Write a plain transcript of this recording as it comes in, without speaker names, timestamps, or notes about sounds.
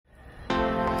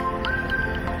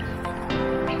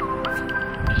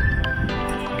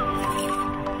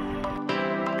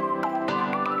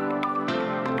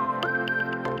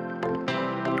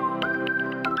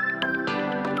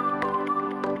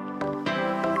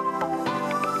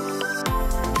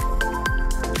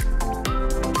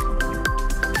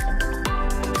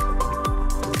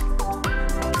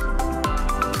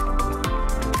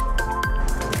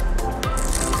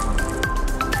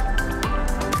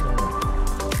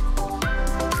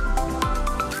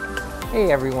Hey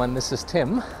everyone, this is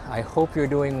Tim. I hope you're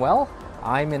doing well.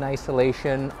 I'm in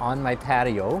isolation on my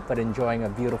patio, but enjoying a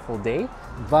beautiful day.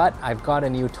 But I've got a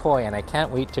new toy and I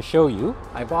can't wait to show you.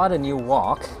 I bought a new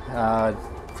wok.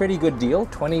 Pretty good deal,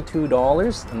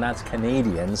 $22, and that's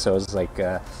Canadian, so it's like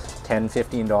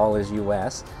 $10–15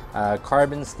 US.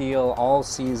 Carbon steel, all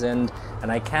seasoned,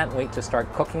 and I can't wait to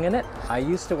start cooking in it. I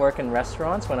used to work in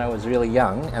restaurants when I was really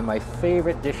young, and my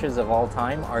favorite dishes of all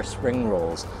time are spring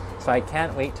rolls. So I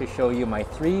can't wait to show you my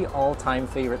 3 all-time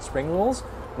favorite spring rolls.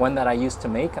 One that I used to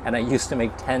make, and I used to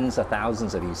make tens of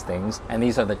thousands of these things. And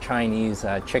these are the Chinese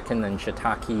chicken and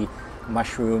shiitake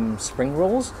mushroom spring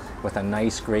rolls with a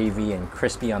nice gravy and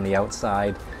crispy on the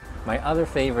outside. My other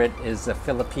favorite is a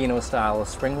Filipino style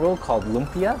spring roll called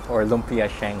Lumpia, or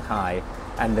Lumpia Shanghai,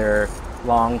 and they're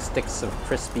long sticks of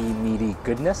crispy, meaty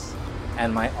goodness.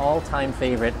 And my all-time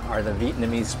favorite are the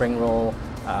Vietnamese spring roll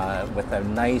with a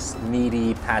nice,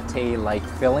 meaty pate-like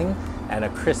filling and a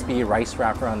crispy rice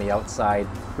wrapper on the outside.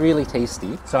 Really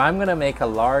tasty. So I'm gonna make a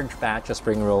large batch of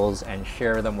spring rolls and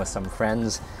share them with some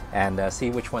friends and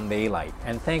see which one they like.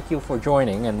 And thank you for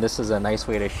joining, and this is a nice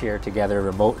way to share together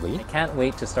remotely. I can't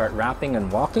wait to start wrapping and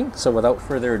walking, so without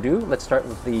further ado, let's start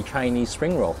with the Chinese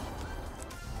spring roll.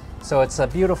 So it's a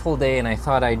beautiful day and I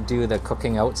thought I'd do the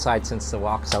cooking outside since the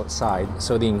wok's outside.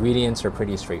 So the ingredients are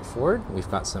pretty straightforward. We've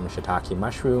got some shiitake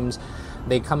mushrooms.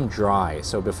 They come dry,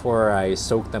 so before I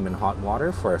soak them in hot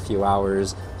water for a few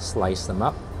hours, slice them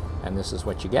up, and this is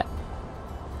what you get.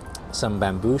 Some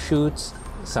bamboo shoots,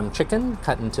 some chicken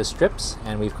cut into strips,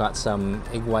 and we've got some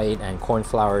egg white and corn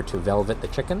flour to velvet the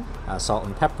chicken, salt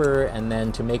and pepper, and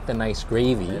then to make the nice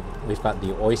gravy, we've got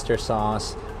the oyster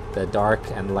sauce, the dark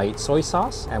and light soy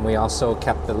sauce, and we also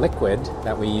kept the liquid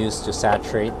that we used to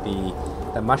saturate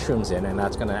the mushrooms in, and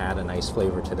that's going to add a nice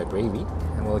flavor to the gravy.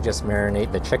 And we'll just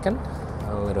marinate the chicken,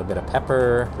 a little bit of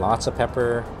pepper, lots of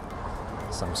pepper,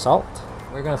 some salt.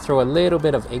 We're going to throw a little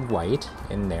bit of egg white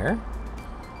in there,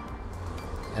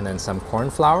 and then some corn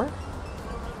flour,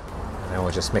 and then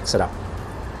we'll just mix it up.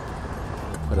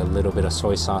 Put a little bit of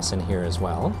soy sauce in here as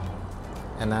well.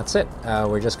 And that's it.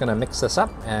 We're just going to mix this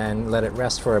up and let it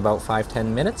rest for about 5–10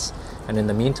 minutes. And in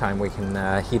the meantime, we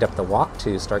can heat up the wok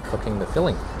to start cooking the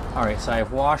filling. All right, so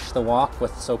I've washed the wok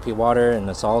with soapy water and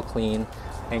it's all clean.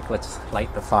 I think let's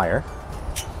light the fire.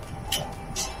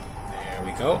 There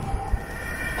we go.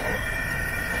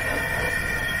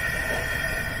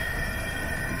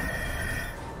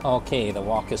 Okay, the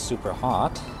wok is super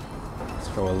hot. Let's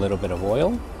throw a little bit of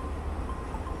oil.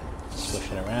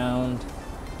 Swish it around.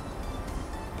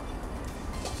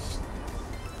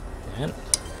 And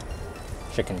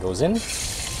chicken goes in.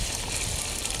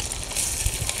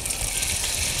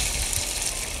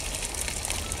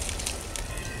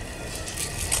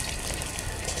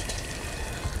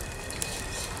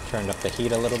 Turned up the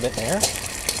heat a little bit there.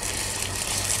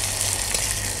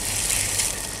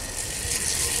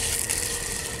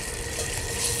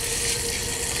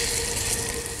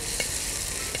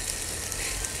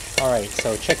 Alright,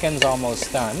 so chicken's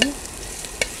almost done.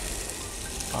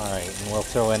 Alright, and we'll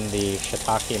throw in the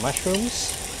shiitake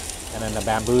mushrooms and then the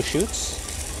bamboo shoots.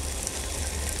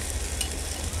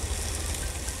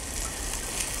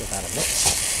 Give that a mix.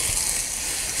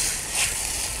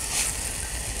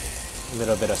 A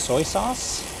little bit of soy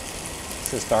sauce.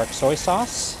 This is dark soy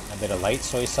sauce. A bit of light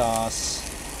soy sauce,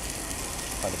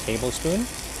 about a tablespoon.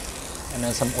 And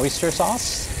then some oyster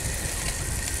sauce.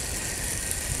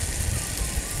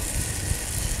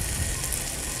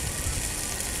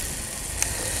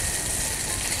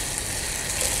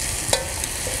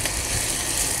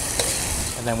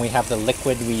 And then we have the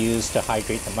liquid we use to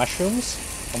hydrate the mushrooms,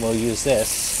 and we'll use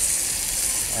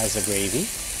this as a gravy.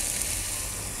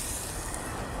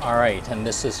 Alright, and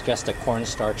this is just a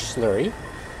cornstarch slurry.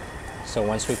 So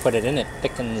once we put it in, it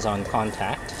thickens on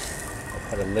contact. We'll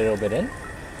put a little bit in.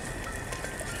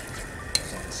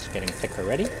 It's getting thick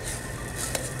already.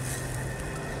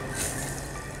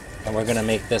 And we're going to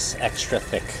make this extra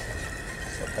thick.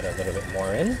 So put a little bit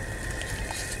more in.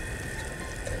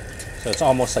 So it's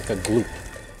almost like a gloop.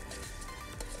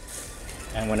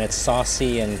 And when it's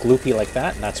saucy and gloopy like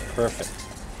that, that's perfect.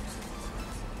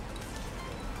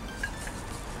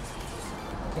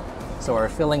 So our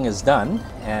filling is done,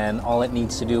 and all it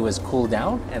needs to do is cool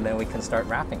down, and then we can start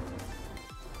wrapping.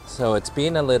 So it's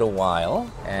been a little while,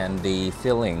 and the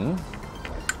filling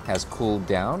has cooled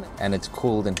down, and it's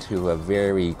cooled into a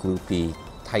very gloopy,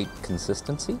 tight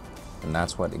consistency, and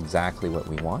that's exactly what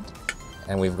we want.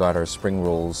 And we've got our spring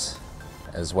rolls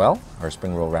as well, our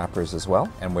spring roll wrappers as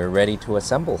well, and we're ready to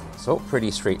assemble. So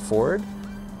pretty straightforward.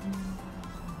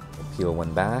 We'll peel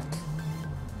one back,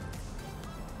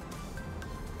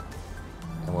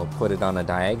 and we'll put it on a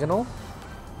diagonal.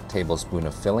 Tablespoon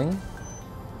of filling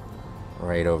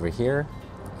right over here.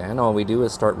 And all we do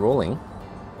is start rolling.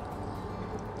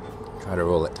 Try to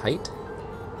roll it tight.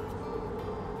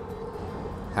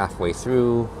 Halfway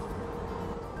through,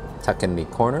 tuck in the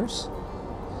corners.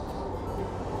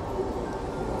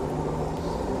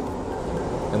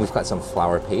 And we've got some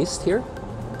flour paste here.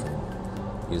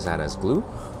 Use that as glue.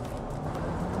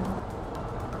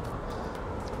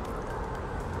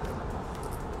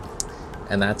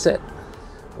 And that's it.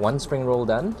 One spring roll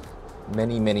done,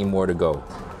 many, many more to go.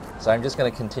 So I'm just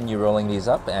gonna continue rolling these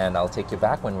up and I'll take you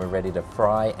back when we're ready to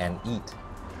fry and eat.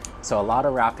 So a lot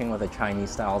of wrapping with the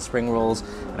Chinese style spring rolls,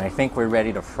 and I think we're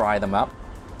ready to fry them up.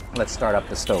 Let's start up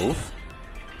the stove.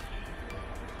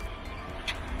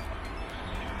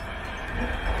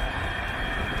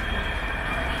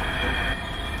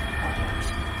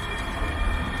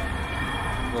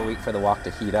 We'll wait for the wok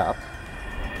to heat up.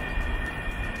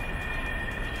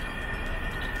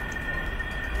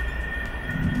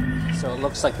 So it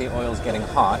looks like the oil's getting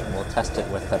hot, and we'll test it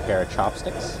with a pair of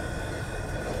chopsticks.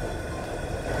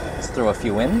 Let's throw a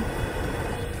few in.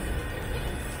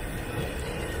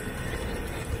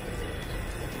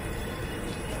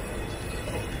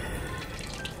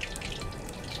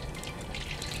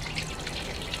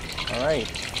 All right,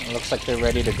 it looks like they're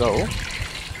ready to go.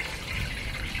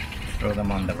 Throw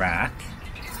them on the rack.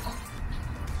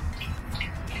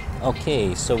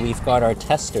 Okay, so we've got our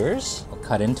testers. We'll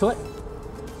cut into it.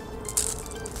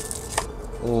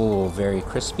 Oh, very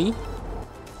crispy.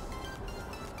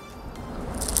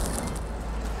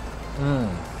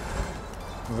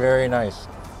 Very nice.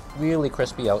 Really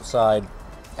crispy outside,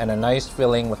 and a nice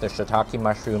filling with the shiitake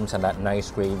mushrooms and that nice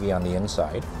gravy on the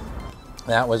inside.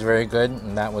 That was very good,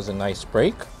 and that was a nice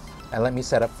break. And let me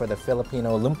set up for the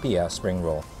Filipino Lumpia spring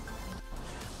roll.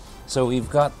 So we've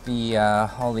got the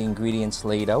all the ingredients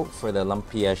laid out for the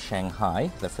Lumpia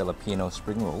Shanghai, the Filipino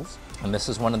spring rolls. And this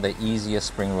is one of the easiest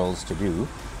spring rolls to do.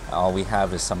 All we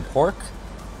have is some pork,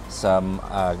 some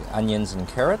onions and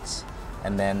carrots,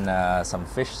 and then some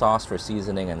fish sauce for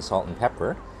seasoning and salt and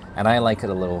pepper. And I like it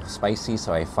a little spicy,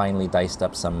 so I finely diced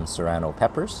up some serrano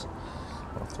peppers.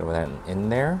 I'll throw that in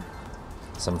there.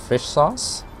 Some fish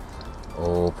sauce.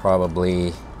 Oh,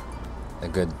 probably a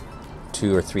good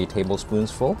 2 or 3 tablespoons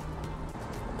full.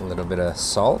 A little bit of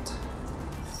salt.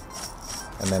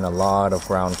 And then a lot of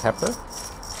ground pepper.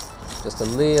 Just a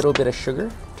little bit of sugar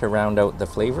to round out the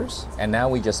flavors. And now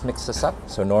we just mix this up.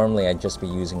 So normally I'd just be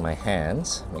using my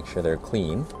hands, make sure they're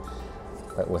clean.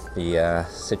 But with the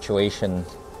situation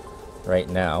right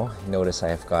now, notice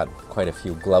I've got quite a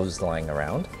few gloves lying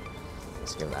around.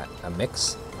 Let's give that a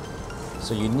mix.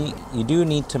 So you do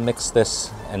need to mix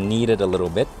this and knead it a little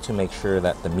bit to make sure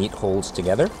that the meat holds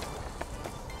together.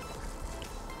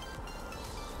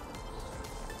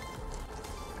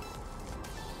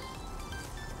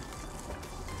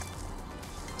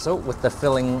 So with the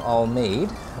filling all made,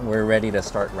 we're ready to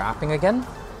start wrapping again.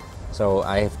 So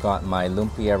I've got my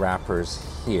lumpia wrappers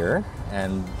here,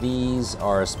 and these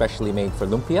are especially made for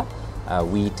lumpia,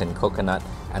 wheat and coconut,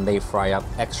 and they fry up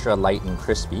extra light and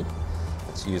crispy.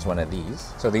 Let's use one of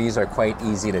these. So these are quite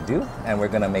easy to do, and we're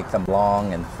gonna make them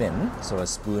long and thin. So a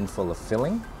spoonful of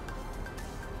filling.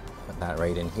 Put that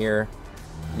right in here.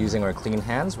 Using our clean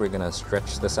hands, we're gonna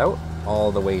stretch this out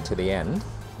all the way to the end.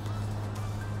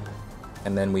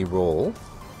 And then we roll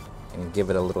and give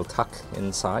it a little tuck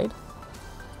inside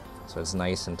so it's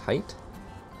nice and tight.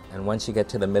 And once you get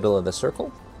to the middle of the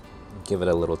circle, give it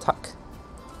a little tuck.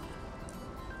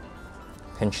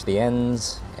 Pinch the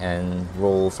ends and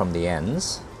roll from the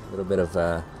ends. A little bit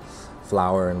of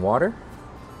flour and water.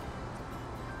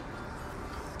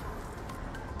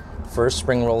 First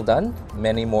spring roll done,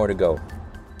 many more to go.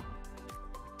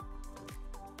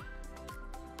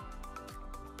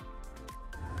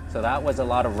 So that was a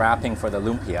lot of wrapping for the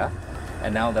lumpia.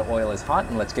 And now the oil is hot,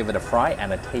 and let's give it a fry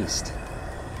and a taste.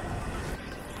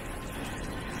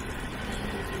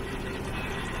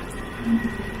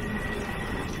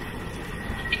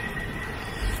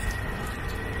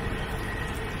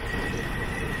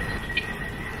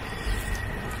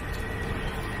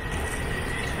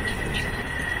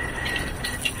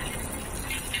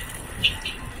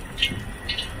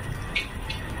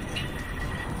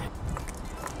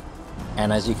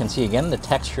 And as you can see again, the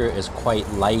texture is quite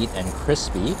light and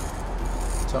crispy.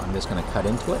 So I'm just gonna cut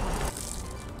into it.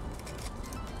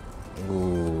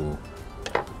 Ooh,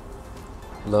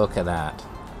 look at that.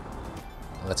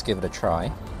 Let's give it a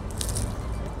try.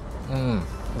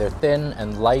 They're thin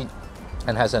and light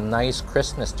and has a nice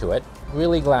crispness to it.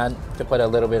 Really glad to put a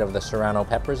little bit of the serrano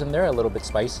peppers in there, a little bit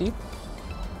spicy.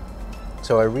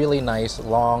 So a really nice,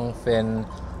 long, thin,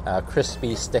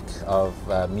 crispy stick of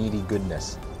meaty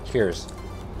goodness. Cheers.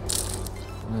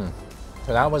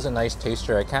 So that was a nice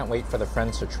taster. I can't wait for the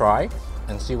friends to try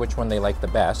and see which one they like the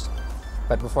best.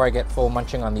 But before I get full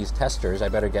munching on these testers, I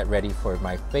better get ready for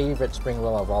my favorite spring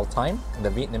roll of all time, the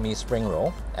Vietnamese spring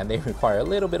roll, and they require a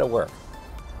little bit of work.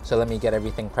 So let me get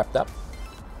everything prepped up.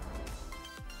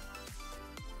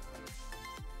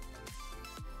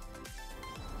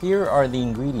 Here are the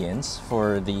ingredients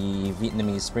for the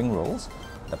Vietnamese spring rolls.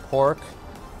 The pork,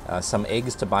 some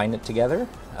eggs to bind it together,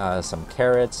 some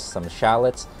carrots, some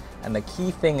shallots, and the key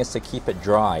thing is to keep it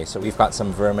dry. So we've got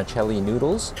some vermicelli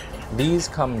noodles. These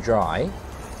come dry,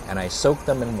 and I soak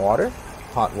them in water,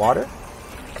 hot water,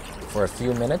 for a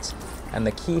few minutes. And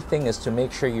the key thing is to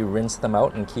make sure you rinse them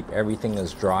out and keep everything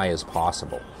as dry as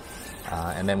possible.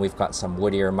 And then we've got some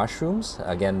wood ear mushrooms.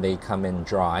 Again, they come in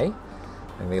dry,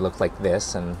 and they look like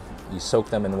this, and you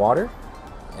soak them in water,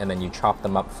 and then you chop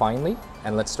them up finely.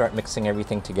 And let's start mixing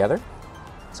everything together.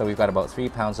 So we've got about 3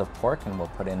 pounds of pork, and we'll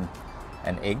put in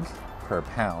an egg per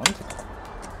pound.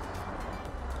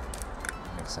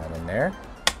 Mix that in there.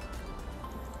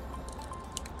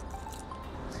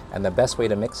 And the best way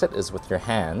to mix it is with your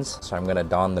hands, so I'm going to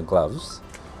don the gloves.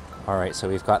 Alright, so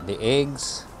we've got the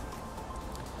eggs.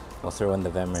 We'll throw in the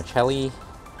vermicelli,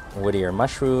 wood ear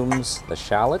mushrooms, the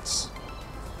shallots,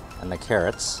 and the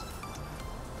carrots.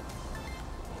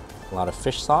 A lot of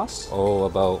fish sauce. Oh,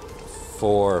 about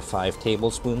 4 or 5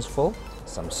 tablespoons full.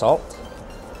 Some salt.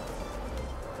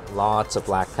 Lots of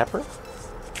black pepper.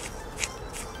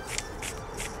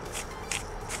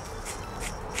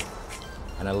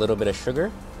 And a little bit of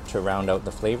sugar to round out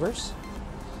the flavors.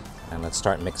 And let's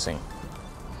start mixing.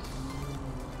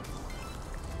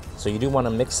 So you do want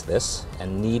to mix this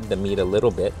and knead the meat a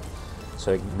little bit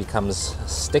so it becomes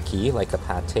sticky like a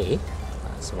pate.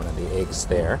 That's one of the eggs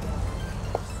there.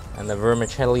 And the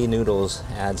vermicelli noodles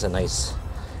adds a nice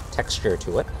texture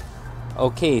to it.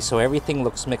 Okay, so everything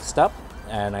looks mixed up,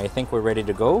 and I think we're ready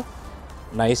to go.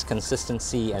 Nice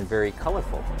consistency and very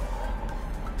colorful.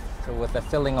 So with the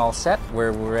filling all set,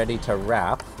 we're ready to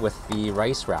wrap with the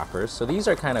rice wrappers. So these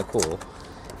are kind of cool.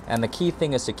 And the key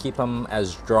thing is to keep them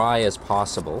as dry as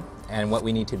possible. And what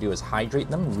we need to do is hydrate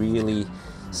them really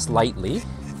slightly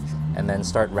and then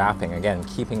start wrapping. Again,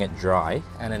 keeping it dry.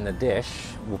 And in the dish,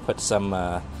 we'll put some,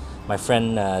 my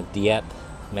friend Diep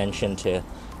mentioned to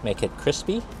make it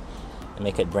crispy and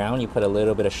make it brown. You put a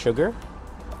little bit of sugar.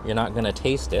 You're not going to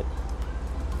taste it.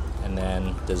 And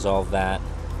then dissolve that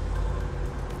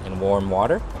in warm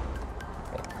water.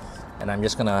 Okay. And I'm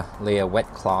just going to lay a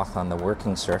wet cloth on the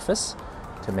working surface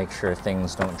to make sure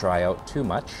things don't dry out too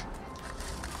much.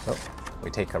 So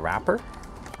we take a wrapper,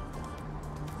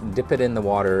 dip it in the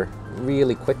water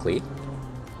really quickly.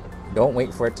 Don't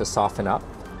wait for it to soften up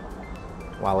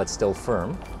while it's still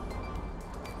firm.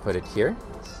 Put it here,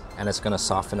 and it's going to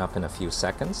soften up in a few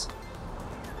seconds.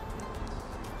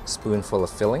 Spoonful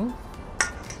of filling,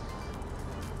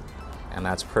 and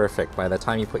that's perfect. By the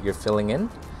time you put your filling in,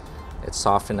 it's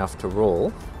soft enough to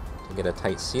roll to get a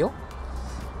tight seal.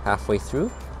 Halfway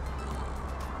through,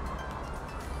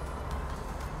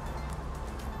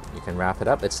 you can wrap it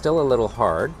up. It's still a little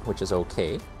hard, which is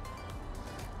okay.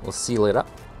 We'll seal it up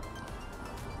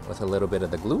with a little bit of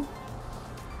the glue,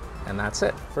 and that's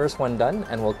it. First one done,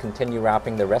 and we'll continue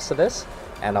wrapping the rest of this,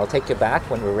 and I'll take you back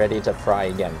when we're ready to fry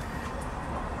again.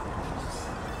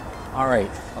 All right,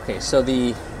 okay, so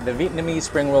the Vietnamese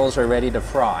spring rolls are ready to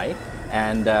fry,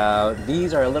 and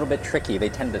these are a little bit tricky. They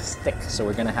tend to stick, so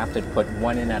we're gonna have to put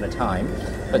one in at a time,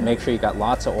 but make sure you got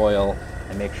lots of oil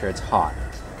and make sure it's hot.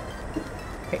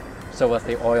 Okay, so with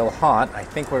the oil hot, I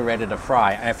think we're ready to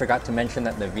fry. I forgot to mention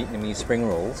that the Vietnamese spring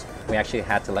rolls, we actually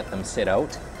had to let them sit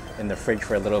out in the fridge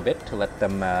for a little bit to let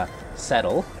them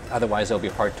settle. Otherwise, they'll be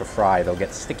hard to fry. They'll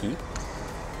get sticky.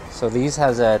 So these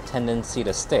has a tendency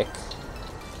to stick.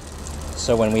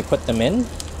 So when we put them in,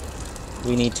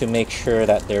 we need to make sure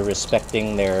that they're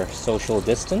respecting their social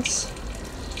distance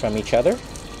from each other.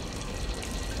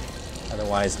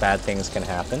 Otherwise, bad things can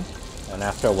happen. And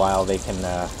after a while, they can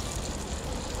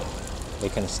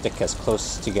stick as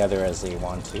close together as they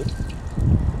want to.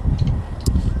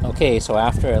 Okay, so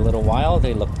after a little while,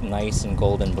 they look nice and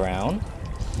golden brown.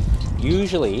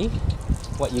 Usually,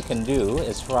 what you can do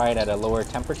is fry it at a lower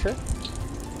temperature,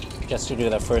 just to do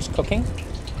the first cooking.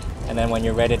 And then when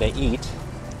you're ready to eat,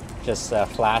 just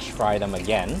flash fry them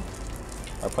again,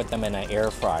 or put them in an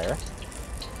air fryer.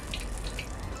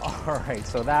 All right,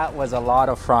 so that was a lot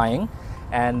of frying,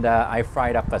 and I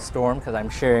fried up a storm because I'm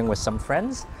sharing with some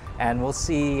friends, and we'll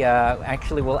see,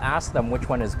 actually we'll ask them which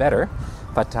one is better,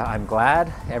 but I'm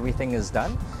glad everything is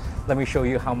done. Let me show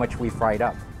you how much we fried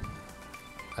up.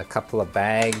 a couple of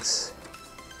bags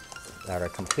that are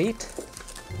complete.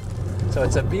 So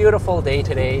it's a beautiful day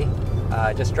today.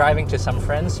 Just driving to some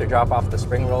friends to drop off the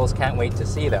spring rolls. Can't wait to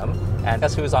see them. And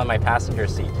guess who's on my passenger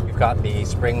seat? We've got the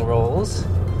spring rolls,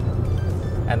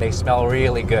 and they smell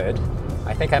really good.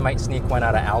 I think I might sneak one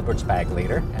out of Albert's bag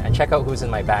later. And check out who's in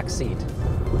my back seat.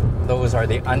 Those are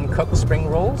the uncooked spring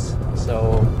rolls,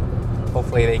 so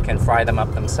hopefully they can fry them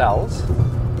up themselves.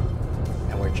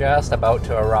 And we're just about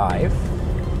to arrive.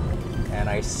 And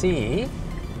I see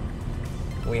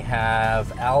we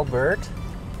have Albert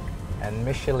and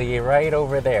Michelle right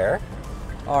over there.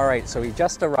 All right, so we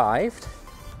just arrived.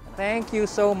 Thank you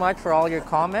so much for all your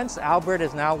comments. Albert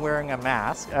is now wearing a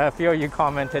mask. A few of you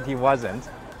commented he wasn't.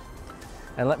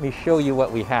 And let me show you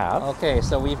what we have. Okay,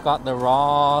 so we've got the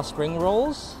raw spring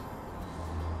rolls,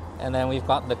 and then we've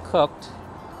got the cooked.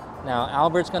 Now,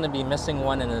 Albert's gonna be missing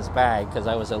one in his bag because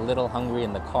I was a little hungry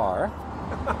in the car.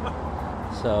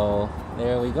 So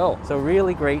there we go. So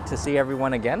really great to see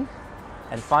everyone again.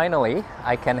 And finally,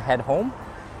 I can head home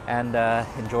and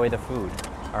enjoy the food.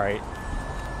 All right,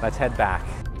 let's head back.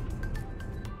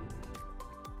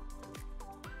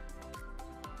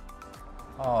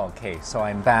 Okay, so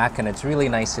I'm back and it's really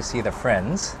nice to see the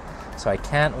friends. So I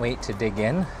can't wait to dig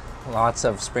in. Lots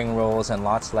of spring rolls and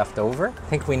lots left over. I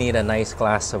think we need a nice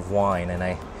glass of wine,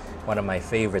 and one of my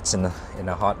favorites in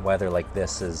a hot weather like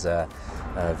this is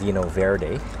Vino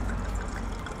Verde.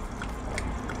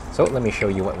 So let me show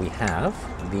you what we have.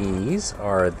 These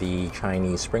are the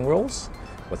Chinese spring rolls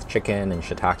with chicken and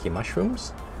shiitake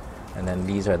mushrooms. And then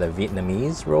these are the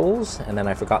Vietnamese rolls. And then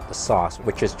I forgot the sauce,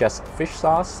 which is just fish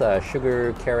sauce,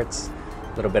 sugar, carrots,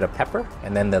 a little bit of pepper.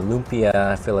 And then the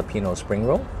Lumpia Filipino spring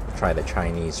roll. We'll try the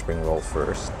Chinese spring roll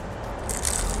first.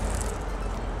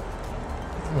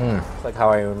 Like how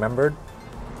I remembered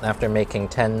after making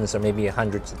tens or maybe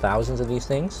hundreds of thousands of these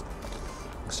things.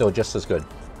 Still just as good.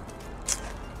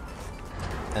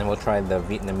 And we'll try the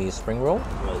Vietnamese spring roll.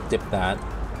 We'll dip that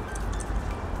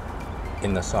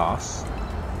in the sauce.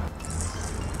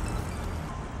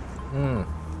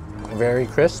 Very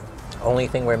crisp. Only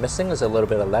thing we're missing is a little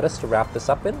bit of lettuce to wrap this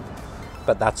up in,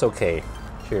 but that's okay.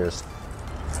 Cheers.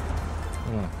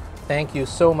 Thank you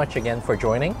so much again for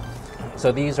joining.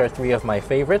 So these are three of my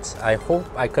favorites. I hope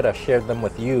I could have shared them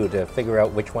with you to figure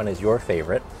out which one is your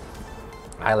favorite.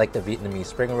 I like the Vietnamese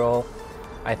spring roll.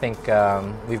 I think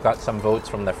we've got some votes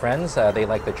from the friends. They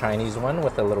like the Chinese one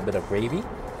with a little bit of gravy.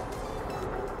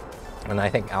 And I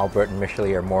think Albert and Michelle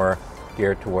are more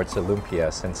geared towards the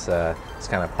lumpia since it's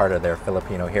kind of part of their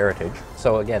Filipino heritage.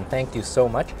 So again, thank you so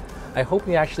much. I hope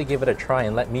you actually give it a try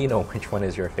and let me know which one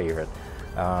is your favorite.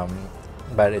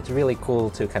 But it's really cool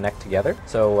to connect together.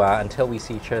 So until we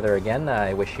see each other again,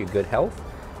 I wish you good health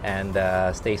and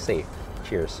stay safe.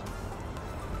 Cheers.